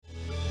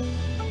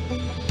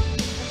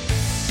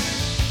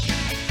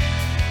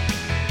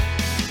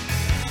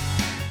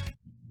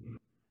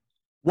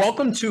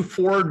Welcome to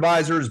For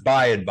Advisors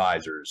by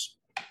Advisors.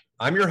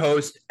 I'm your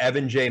host,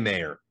 Evan J.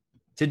 Mayer.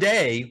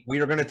 Today,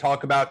 we are going to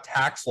talk about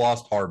tax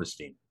loss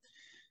harvesting.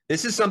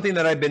 This is something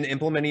that I've been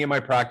implementing in my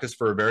practice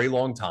for a very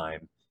long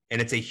time,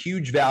 and it's a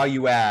huge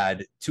value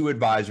add to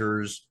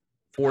advisors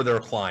for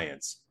their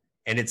clients.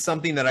 And it's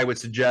something that I would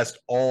suggest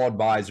all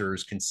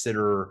advisors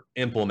consider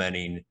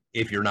implementing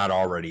if you're not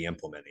already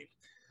implementing.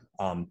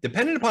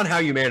 Depending upon how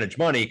you manage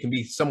money, it can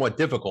be somewhat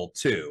difficult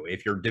too.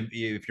 If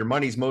your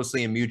money's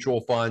mostly in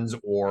mutual funds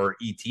or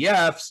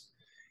ETFs,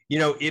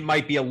 it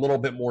might be a little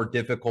bit more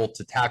difficult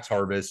to tax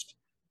harvest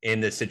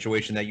in the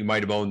situation that you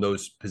might have owned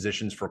those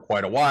positions for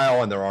quite a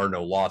while and there are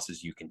no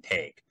losses you can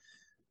take.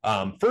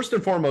 First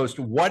and foremost,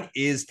 what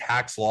is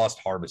tax loss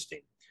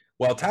harvesting?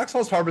 Well, tax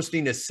loss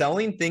harvesting is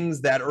selling things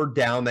that are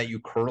down that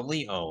you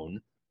currently own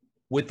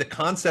with the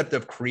concept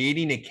of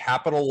creating a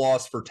capital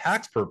loss for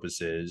tax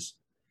purposes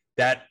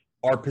that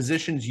are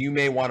positions you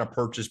may want to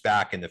purchase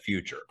back in the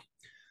future.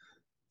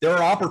 There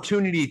are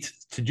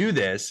opportunities to do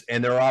this,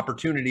 and there are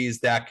opportunities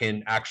that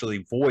can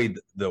actually void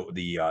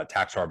the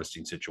tax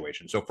harvesting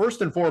situation. So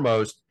first and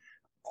foremost,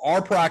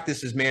 our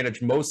practice is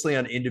managed mostly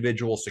on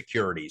individual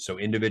securities. So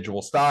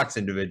individual stocks,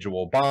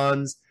 individual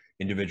bonds,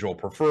 individual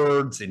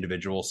preferreds,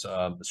 individual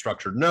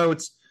structured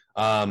notes.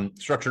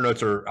 Structured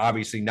notes are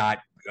obviously not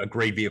a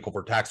great vehicle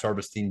for tax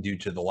harvesting due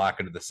to the lack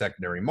of the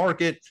secondary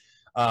market.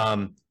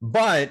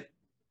 But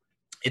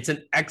it's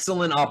an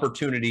excellent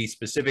opportunity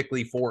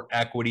specifically for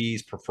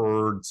equities,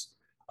 preferreds,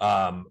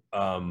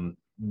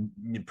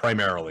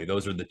 primarily.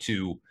 Those are the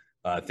two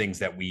things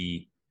that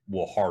we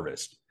will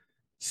harvest.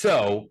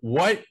 So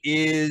what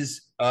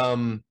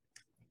can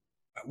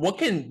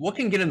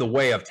get in the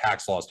way of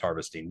tax loss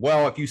harvesting?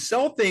 Well, if you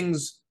sell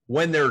things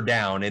when they're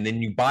down and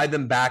then you buy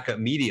them back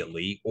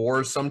immediately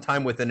or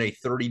sometime within a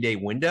 30-day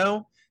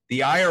window,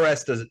 the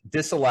IRS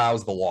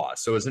disallows the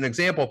loss. So as an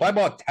example, if I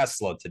bought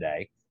Tesla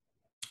today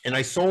and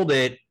I sold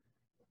it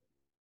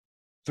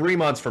 3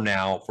 months from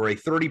now for a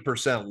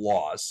 30%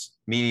 loss,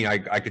 meaning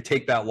I could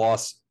take that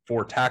loss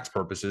for tax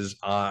purposes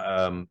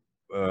come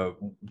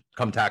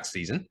tax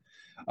season.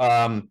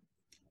 And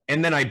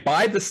then I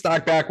buy the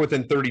stock back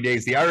within 30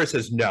 days. The IRS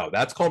says, no,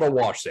 that's called a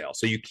wash sale.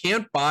 So you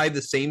can't buy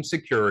the same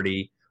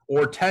security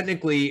or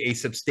technically a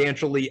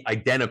substantially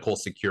identical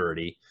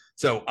security.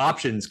 So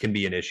options can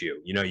be an issue.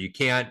 You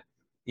can't,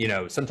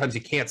 sometimes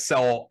you can't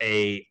sell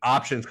a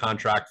options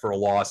contract for a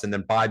loss and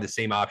then buy the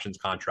same options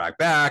contract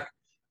back,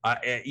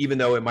 even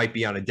though it might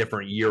be on a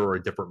different year or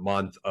a different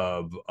month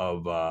of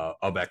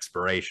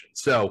expiration.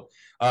 So,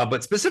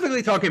 but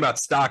specifically talking about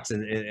stocks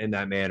in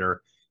that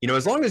manner,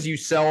 as long as you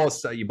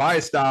you buy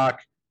a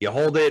stock, you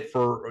hold it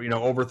for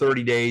over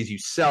 30 days, you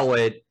sell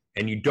it,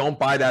 and you don't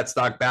buy that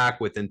stock back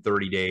within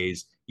 30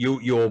 days,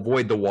 you'll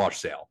avoid the wash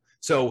sale.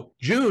 So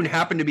June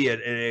happened to be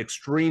an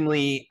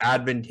extremely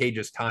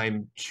advantageous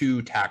time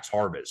to tax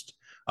harvest.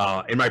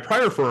 In my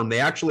prior firm, they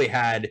actually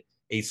had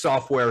a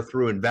software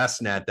through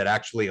Envestnet that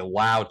actually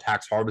allowed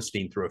tax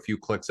harvesting through a few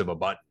clicks of a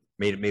button.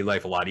 Made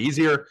life a lot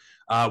easier.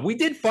 We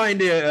did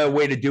find a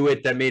way to do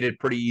it that made it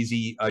pretty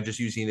easy, just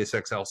using this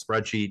Excel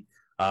spreadsheet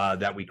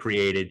that we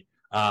created.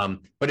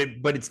 But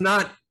it's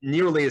not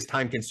nearly as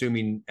time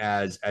consuming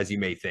as you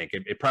may think.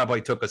 It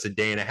probably took us a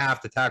day and a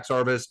half to tax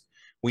harvest.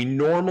 We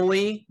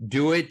normally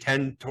do it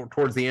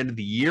towards the end of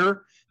the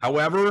year.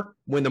 However,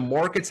 when the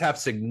markets have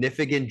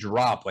significant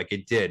drop like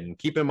it did, and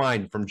keep in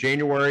mind from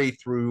January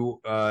through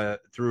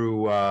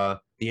the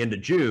end of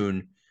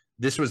June,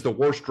 this was the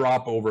worst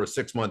drop over a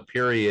 6-month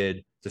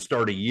period to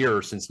start a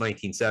year since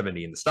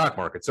 1970 in the stock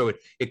market. So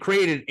it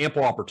created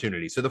ample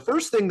opportunity. So the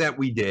first thing that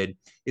we did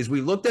is we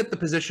looked at the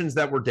positions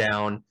that were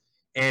down,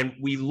 and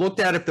we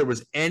looked at if there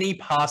was any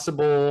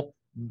possible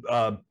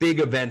big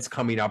events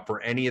coming up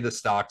for any of the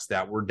stocks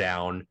that were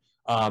down.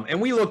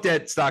 And we looked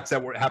at stocks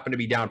that happened to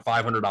be down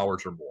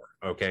 $500 or more.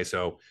 Okay,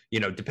 so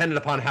depending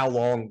upon how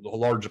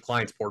large a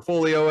client's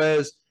portfolio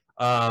is,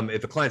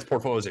 if a client's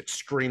portfolio is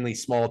extremely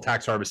small,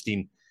 tax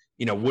harvesting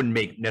wouldn't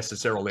make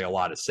necessarily a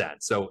lot of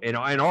sense. So in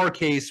our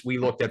case, we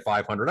looked at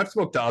 500. I've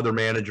spoke to other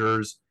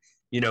managers,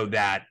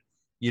 that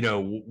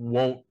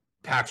won't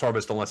tax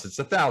harvest unless it's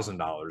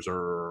 $1,000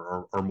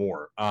 or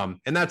more,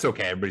 and that's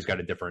okay. Everybody's got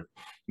a different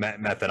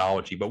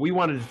methodology, but we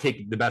wanted to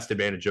take the best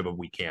advantage of it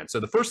we can. So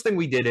the first thing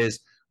we did is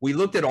we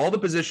looked at all the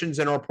positions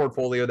in our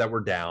portfolio that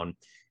were down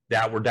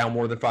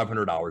more than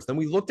 $500. Then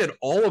we looked at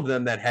all of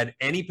them that had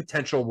any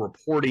potential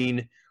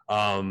reporting.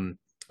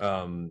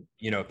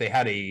 If they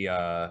had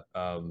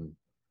an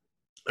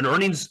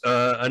earnings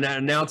an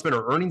announcement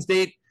or earnings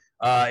date,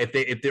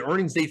 if the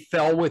earnings date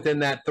fell within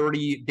that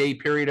 30-day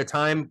period of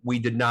time, we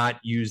did not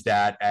use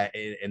that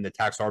in the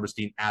tax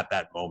harvesting at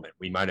that moment.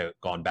 We might have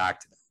gone back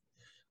to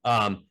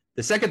that.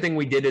 The second thing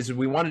we did is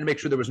we wanted to make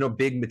sure there was no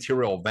big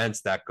material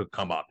events that could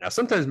come up. Now,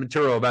 sometimes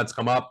material events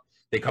come up.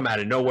 They come out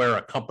of nowhere.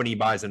 A company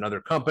buys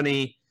another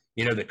company.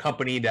 The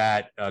company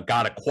that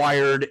got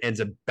acquired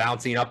ends up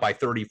bouncing up by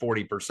 30,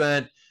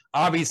 40%.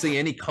 Obviously,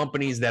 any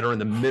companies that are in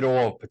the middle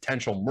of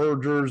potential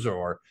mergers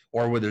or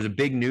where there's a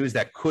big news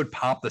that could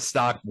pop the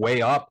stock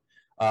way up,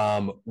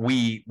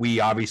 we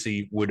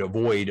obviously would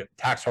avoid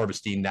tax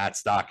harvesting that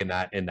stock in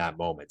that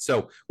moment.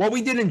 So what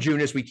we did in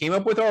June is we came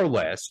up with our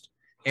list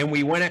and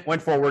we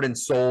went forward and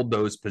sold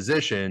those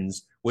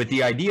positions with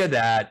the idea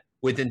that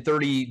within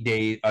 30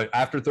 days,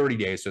 after 30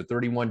 days, so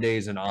 31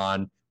 days and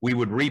on, we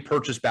would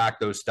repurchase back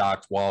those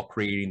stocks while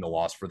creating the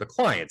loss for the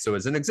client. So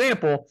as an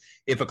example,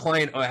 if a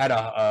client had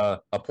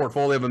a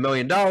portfolio of $1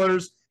 million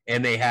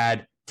and they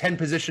had 10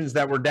 positions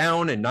that were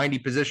down and 90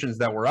 positions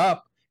that were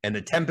up, and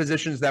the 10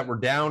 positions that were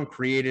down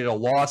created a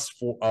loss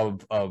of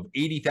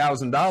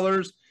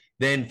 $80,000,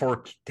 then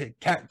for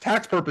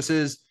tax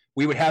purposes,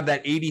 we would have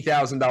that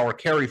 $80,000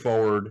 carry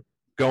forward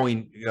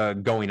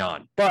going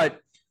on. But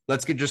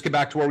let's just get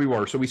back to where we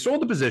were. So we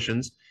sold the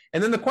positions,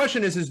 and then the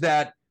question is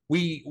that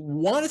we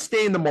want to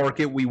stay in the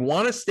market. We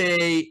want to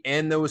stay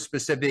in those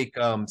specific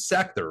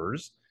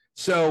sectors.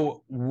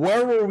 So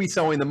where were we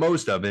selling the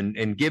most of?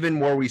 And given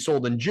where we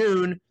sold in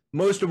June,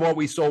 most of what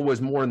we sold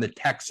was more in the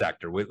tech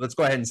sector. Let's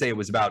go ahead and say it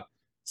was about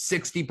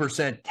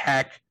 60%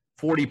 tech,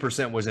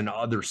 40% was in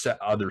other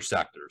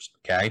sectors.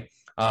 Okay.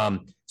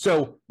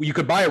 So you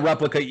could buy a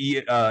replica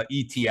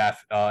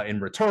ETF in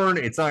return.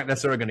 It's not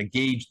necessarily going to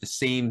gauge the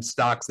same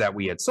stocks that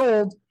we had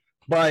sold,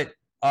 but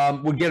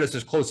would get us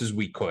as close as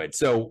we could.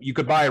 So you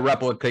could buy a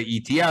replica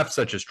ETF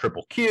such as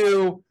Triple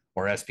Q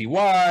or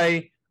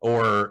SPY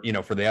or,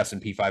 for the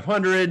S&P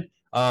 500.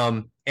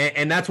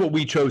 And that's what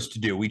we chose to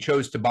do. We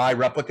chose to buy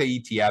replica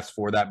ETFs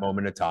for that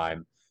moment of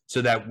time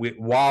so that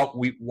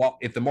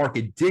if the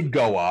market did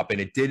go up, and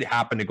it did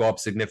happen to go up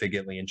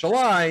significantly in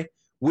July,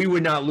 we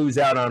would not lose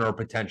out on our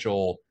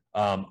potential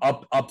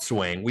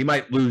upswing. We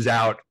might lose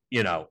out,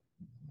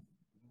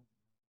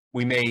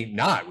 we may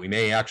not. We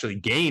may actually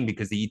gain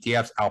because the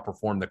ETFs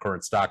outperform the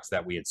current stocks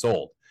that we had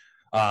sold.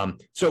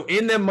 So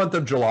in the month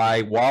of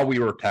July, while we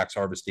were tax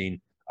harvesting,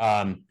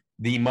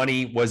 the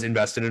money was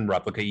invested in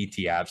replica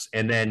ETFs.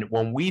 And then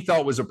when we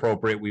thought was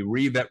appropriate, we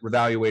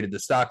reevaluated the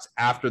stocks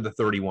after the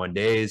 31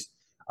 days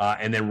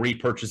and then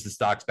repurchased the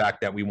stocks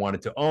back that we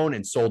wanted to own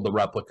and sold the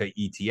replica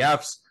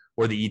ETFs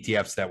or the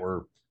ETFs that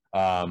were,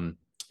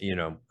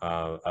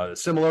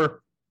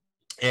 similar,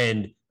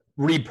 and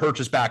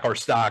repurchased back our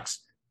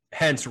stocks,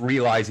 hence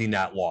realizing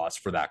that loss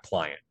for that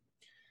client.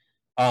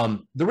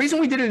 The reason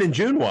we did it in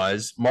June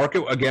was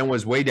market, again,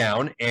 was way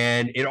down.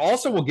 And it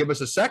also will give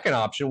us a second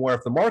option where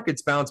if the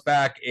markets bounce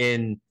back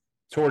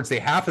towards the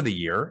half of the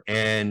year,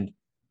 and,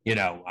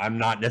 I'm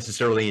not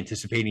necessarily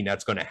anticipating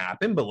that's going to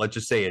happen, but let's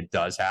just say it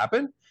does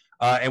happen.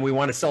 And we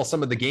want to sell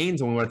some of the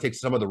gains and we want to take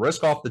some of the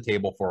risk off the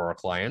table for our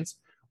clients.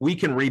 We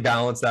can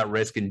rebalance that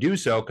risk and do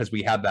so because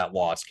we have that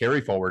loss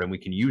carry forward and we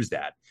can use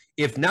that.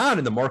 If not,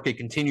 and the market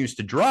continues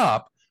to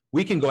drop,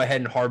 we can go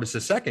ahead and harvest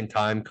a second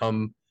time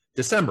come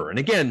December. And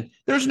again,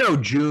 there's no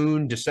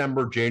June,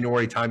 December,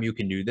 January time you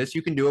can do this.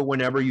 You can do it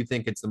whenever you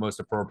think it's the most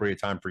appropriate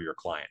time for your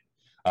client.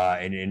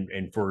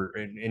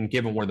 And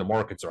given where the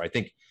markets are, I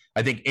think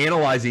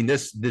analyzing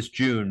this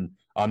June,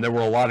 there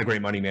were a lot of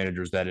great money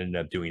managers that ended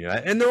up doing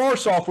that. And there are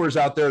softwares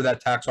out there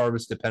that tax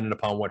harvest dependent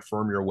upon what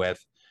firm you're with.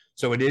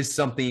 So it is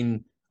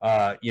something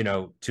to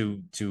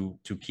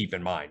keep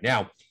in mind.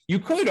 Now, you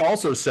could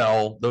also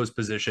sell those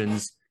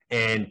positions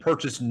and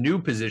purchase new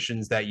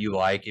positions that you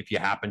like if you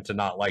happen to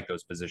not like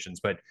those positions.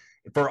 But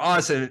for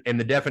us, and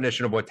the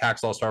definition of what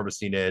tax loss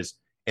harvesting is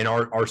in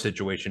our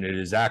situation, it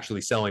is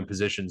actually selling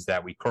positions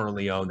that we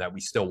currently own that we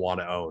still want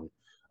to own,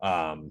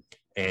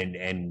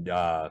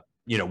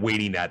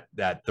 waiting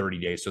that 30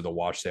 days so the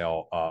wash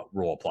sale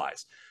rule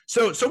applies.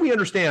 So we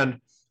understand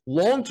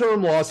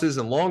long-term losses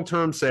and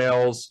long-term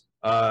sales,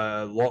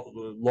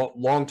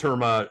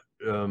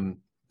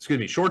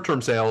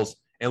 short-term sales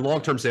and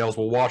long-term sales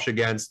will wash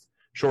against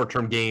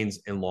short-term gains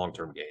and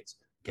long-term gains.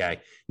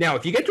 Okay. Now,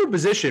 if you get to a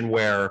position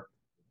where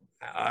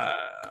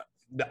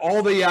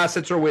all the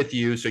assets are with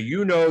you, so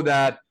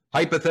that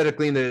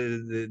hypothetically in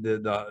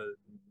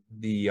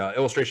the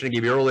illustration I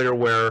gave you earlier,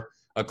 where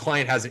a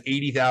client has an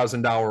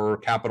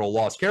 $80,000 capital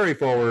loss carry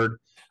forward,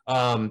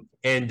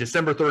 and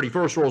December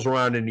 31st rolls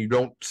around and you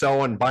don't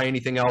sell and buy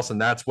anything else, and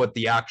that's what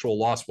the actual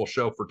loss will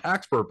show for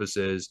tax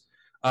purposes.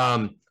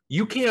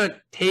 You can't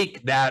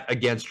take that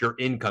against your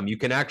income. You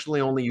can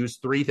actually only use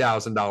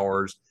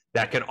 $3,000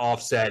 that can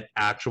offset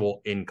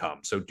actual income.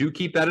 So do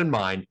keep that in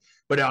mind.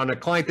 But on a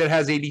client that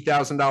has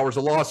 $80,000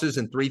 of losses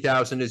and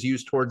 $3,000 is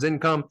used towards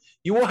income,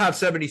 you will have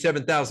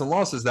 $77,000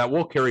 losses that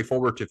will carry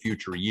forward to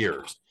future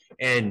years.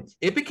 And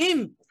it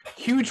became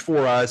huge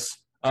for us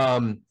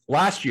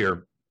last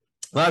year.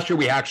 Last year,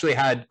 we actually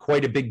had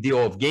quite a big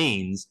deal of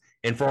gains.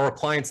 And for our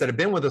clients that have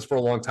been with us for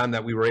a long time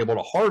that we were able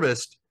to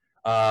harvest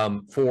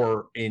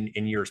for in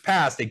years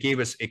past, it gave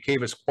us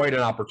quite an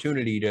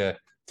opportunity to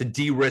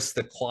de-risk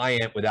the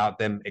client without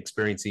them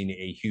experiencing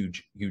a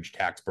huge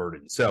tax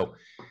burden. So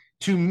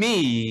to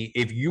me,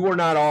 if you are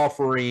not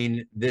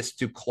offering this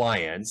to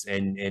clients,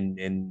 and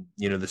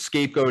the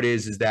scapegoat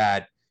is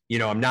that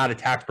I'm not a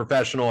tax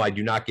professional, I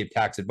do not give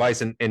tax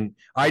advice, and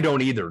I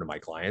don't either to my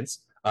clients.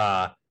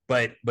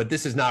 But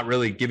this is not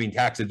really giving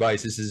tax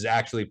advice. This is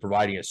actually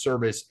providing a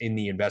service in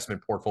the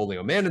investment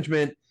portfolio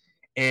management.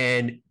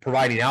 and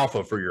providing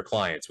alpha for your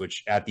clients,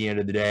 which at the end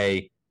of the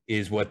day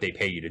is what they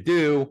pay you to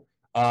do.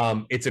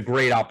 It's a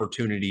great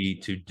opportunity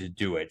to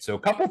do it. So a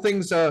couple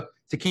things to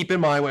keep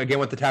in mind, again,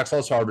 with the tax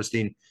loss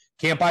harvesting: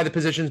 can't buy the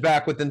positions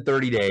back within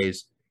 30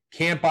 days,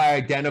 can't buy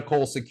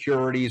identical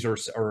securities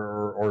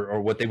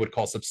or what they would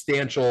call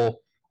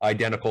substantial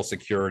identical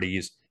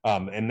securities.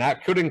 And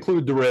that could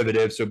include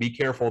derivatives. So be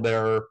careful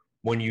there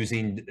when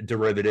using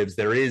derivatives.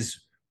 There is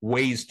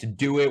ways to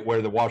do it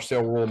where the wash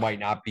sale rule might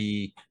not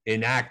be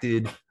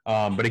enacted.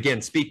 But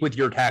again, speak with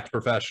your tax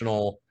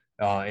professional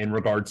in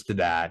regards to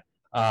that.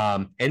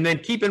 And then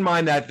keep in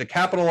mind that the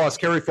capital loss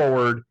carry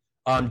forward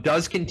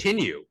does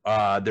continue.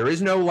 There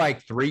is no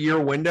like 3-year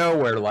window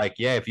where like,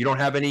 yeah, if you don't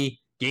have any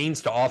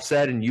gains to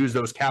offset and use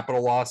those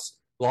capital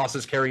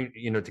losses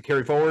to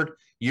carry forward,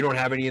 you don't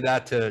have any of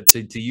that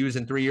to use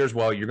in 3 years.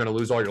 Well, you're going to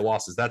lose all your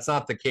losses. That's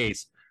not the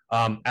case.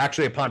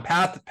 Actually, upon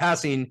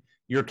passing,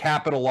 your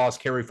capital loss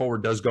carry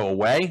forward does go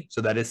away.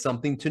 So that is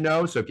something to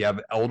know. So if you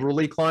have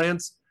elderly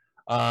clients,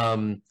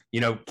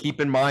 keep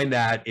in mind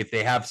that if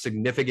they have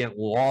significant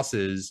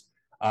losses,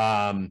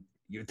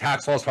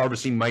 tax loss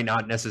harvesting might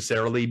not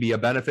necessarily be a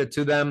benefit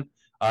to them.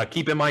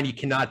 Keep in mind, you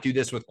cannot do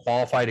this with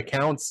qualified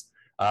accounts.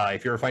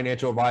 If you're a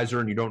financial advisor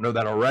and you don't know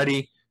that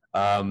already,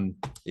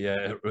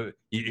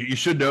 you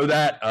should know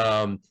that.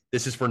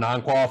 This is for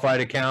non-qualified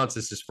accounts.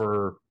 This is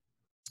for,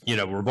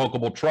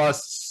 revocable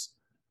trusts.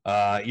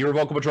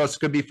 Irrevocable trusts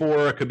could be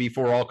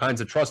for all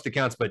kinds of trust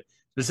accounts, but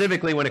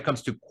specifically when it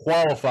comes to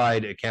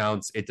qualified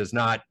accounts, it does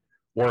not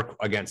work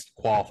against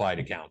qualified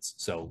accounts.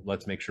 So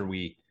let's make sure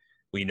we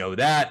know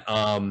that.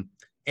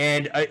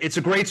 And it's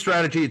a great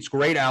strategy. It's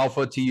great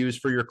alpha to use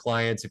for your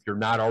clients if you're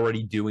not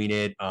already doing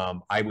it.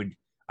 I would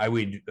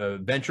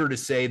venture to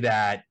say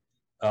that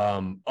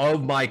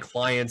of my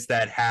clients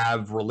that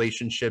have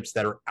relationships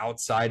that are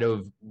outside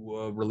of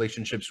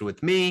relationships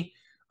with me,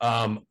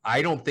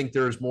 I don't think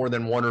there's more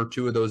than 1 or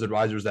 2 of those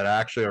advisors that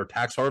actually are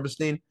tax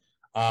harvesting.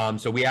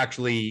 So we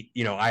actually,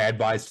 I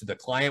advise to the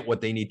client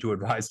what they need to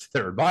advise to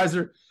their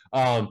advisor.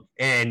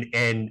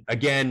 And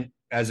again,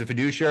 as a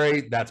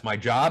fiduciary, that's my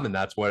job, and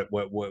that's what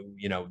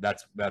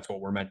that's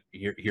what we're meant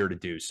here to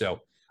do.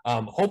 So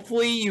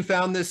hopefully you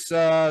found this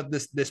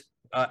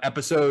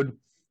episode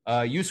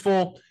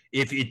useful.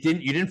 If you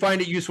didn't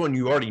find it useful and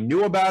you already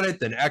knew about it,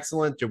 then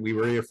excellent. We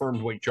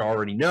reaffirmed what you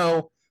already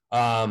know.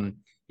 With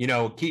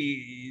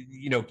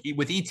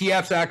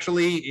ETFs,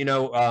 actually,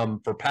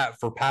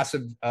 for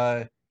passive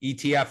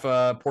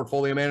ETF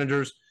portfolio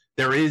managers,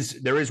 there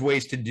is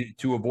ways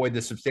to avoid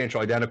the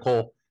substantial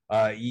identical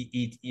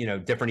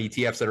different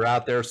ETFs that are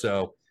out there.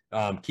 So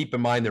keep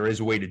in mind there is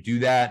a way to do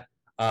that.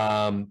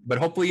 But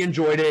hopefully you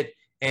enjoyed it.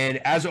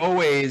 And as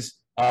always,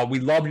 we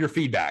love your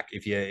feedback.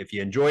 If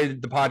you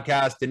enjoyed the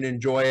podcast, didn't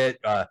enjoy it,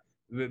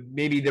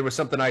 maybe there was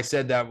something I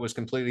said that was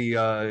completely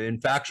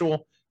factually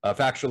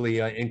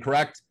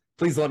incorrect,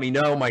 please let me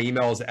know. My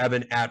email is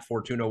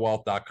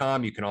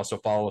evan@fortunawealth.com. You can also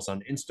follow us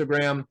on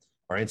Instagram.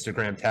 Our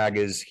Instagram tag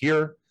is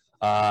here,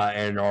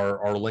 and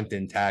our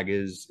LinkedIn tag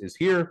is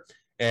here.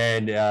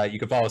 And you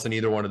can follow us on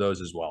either one of those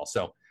as well.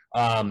 So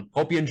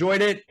hope you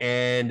enjoyed it.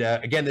 And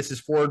again, this is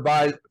For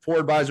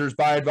Advisors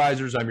by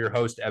Advisors. I'm your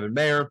host, Evan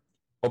Mayer.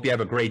 Hope you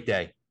have a great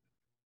day.